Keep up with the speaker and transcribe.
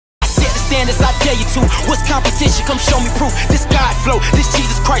standards, I dare you to. What's competition? Come show me proof. This God flow, this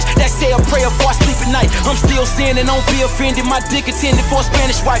Jesus Christ, that say a prayer before I sleep at night. I'm still sinning, don't be offended. My dick intended for a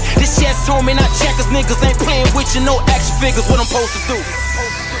Spanish wife. This chest home and I checkers, niggas ain't playing with you. No action figures, what I'm supposed to do.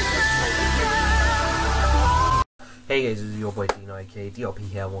 Hey guys, this is your boy fkkbnnnk, DLP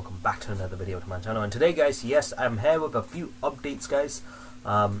here, and welcome back to another video to my channel. And today guys, yes, I'm here with a few updates guys.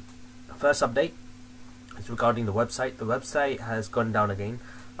 First update is regarding the website. The website has gone down again.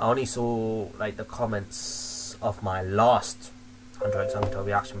 I only saw like the comments of my last 100x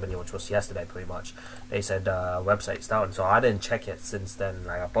reaction video, which was yesterday pretty much. They said website's down, so I didn't check it since then.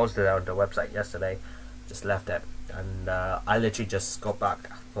 Like I posted it on the website yesterday, just left it, and I literally just got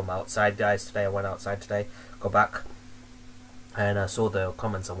back from outside guys today. I went outside today, got back, and I saw the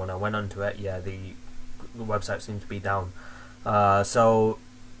comments, and when I went onto it, yeah, the website seemed to be down. So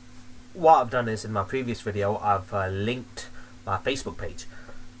what I've done is, in my previous video, I've linked my Facebook page.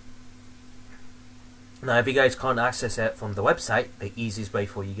 Now if you guys can't access it from the website, the easiest way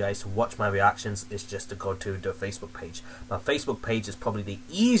for you guys to watch my reactions is just to go to the Facebook page. My Facebook page is probably the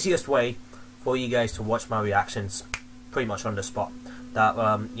easiest way for you guys to watch my reactions pretty much on the spot.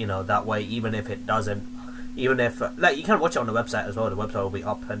 That you know, that way, even if it doesn't, even if like, you can watch it on the website as well. The website will be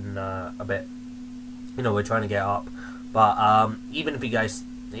up in a bit, you know, we're trying to get up, but even if you guys,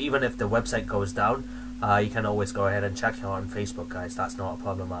 even if the website goes down, you can always go ahead and check it out on Facebook guys. That's not a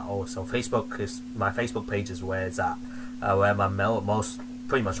problem at all. So Facebook is, my Facebook page is where it's at, where my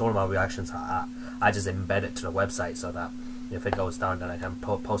pretty much all of my reactions are at. I just embed it to the website so that if it goes down, then I can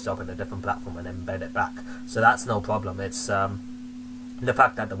post it up in a different platform and embed it back. So that's no problem. It's the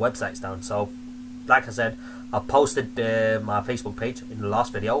fact that the website's down. So like I said, I posted my Facebook page in the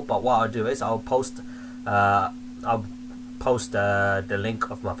last video, but what I'll do is I'll post the link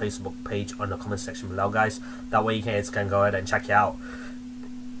of my Facebook page on the comment section below guys. That way you guys can go ahead and check it out.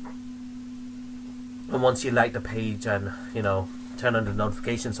 And once you like the page and, you know, turn on the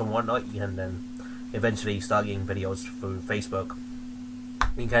notifications and whatnot, you can then eventually start getting videos through Facebook.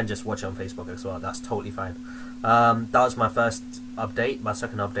 You can just watch it on Facebook as well. That's totally fine. That was my first update. My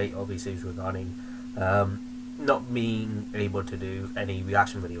second update obviously is regarding not being able to do any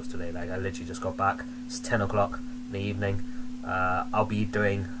reaction videos today. Like I literally just got back. It's 10 o'clock in the evening. I'll be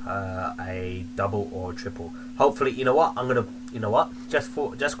doing a double or triple. Hopefully, you know what, I'm gonna, you know what,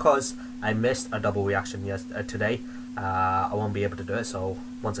 just cause I missed a double reaction today, I won't be able to do it. So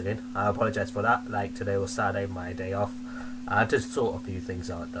once again, I apologize for that. Like today was Saturday, my day off. I had to sort a few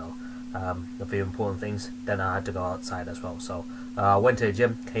things out though, a few important things. Then I had to go outside as well. So I went to the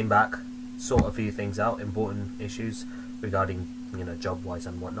gym, came back, sort a few things out, important issues regarding, you know, job wise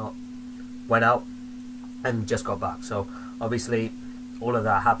and whatnot. Went out and just got back. So obviously all of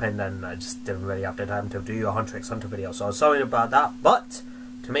that happened and I just didn't really have the time to do a 100x video. So I'm sorry about that, but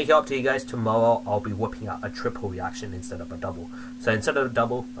to make it up to you guys, tomorrow I'll be whipping out a triple reaction instead of a double. So instead of a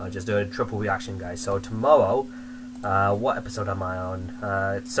double, I'll just do a triple reaction guys. So tomorrow, what episode am I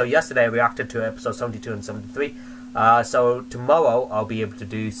on? So yesterday I reacted to episode 72 and 73. So tomorrow I'll be able to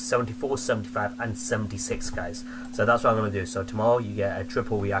do 74, 75 and 76 guys. So that's what I'm going to do. So tomorrow you get a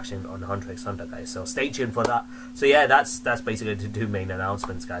triple reaction on 100x guys. So stay tuned for that. So yeah, that's basically the two main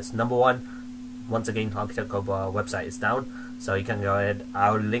announcements guys. Number one, once again, Architect Cobra website is down. So you can go ahead,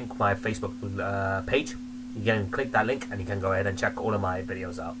 I'll link my Facebook page. You can click that link and you can go ahead and check all of my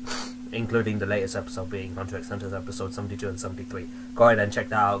videos out, including the latest episode being 100x episode 72 and 73. Go ahead and check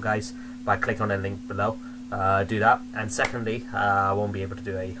that out guys by clicking on the link below. Do that. And secondly, I won't be able to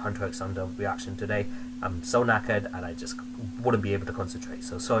do a 100x reaction today. I'm so knackered and I just wouldn't be able to concentrate,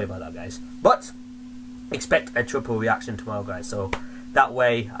 so sorry about that guys, but expect a triple reaction tomorrow guys. So that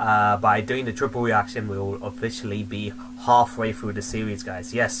way, by doing the triple reaction, we will officially be halfway through the series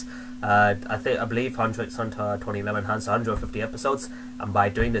guys. Yes, I believe 100x 2011 has 150 episodes, and by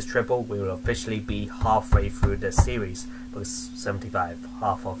doing this triple we will officially be halfway through the series, because 75,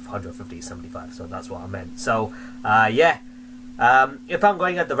 half of 150 is 75, so that's what I meant. So yeah, if I'm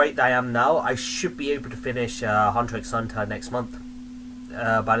going at the rate that I am now, I should be able to finish 100x next month.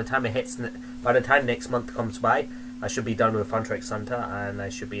 By the time next month comes by, I should be done with 100x and I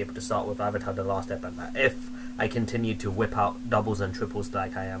should be able to start with Avatar The Last Airbender if I continue to whip out doubles and triples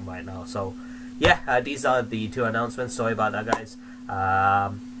like I am right now. So yeah, these are the two announcements. Sorry about that guys.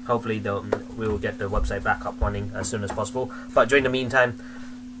 Hopefully we will get the website back up running as soon as possible, but during the meantime,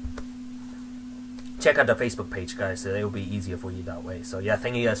 check out the Facebook page guys. It will be easier for you that way. So yeah,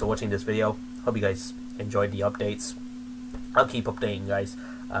 thank you guys for watching this video. Hope you guys enjoyed the updates. I'll keep updating guys.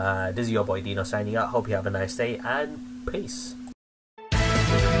 This is your boy Dino signing out. Hope you have a nice day and peace.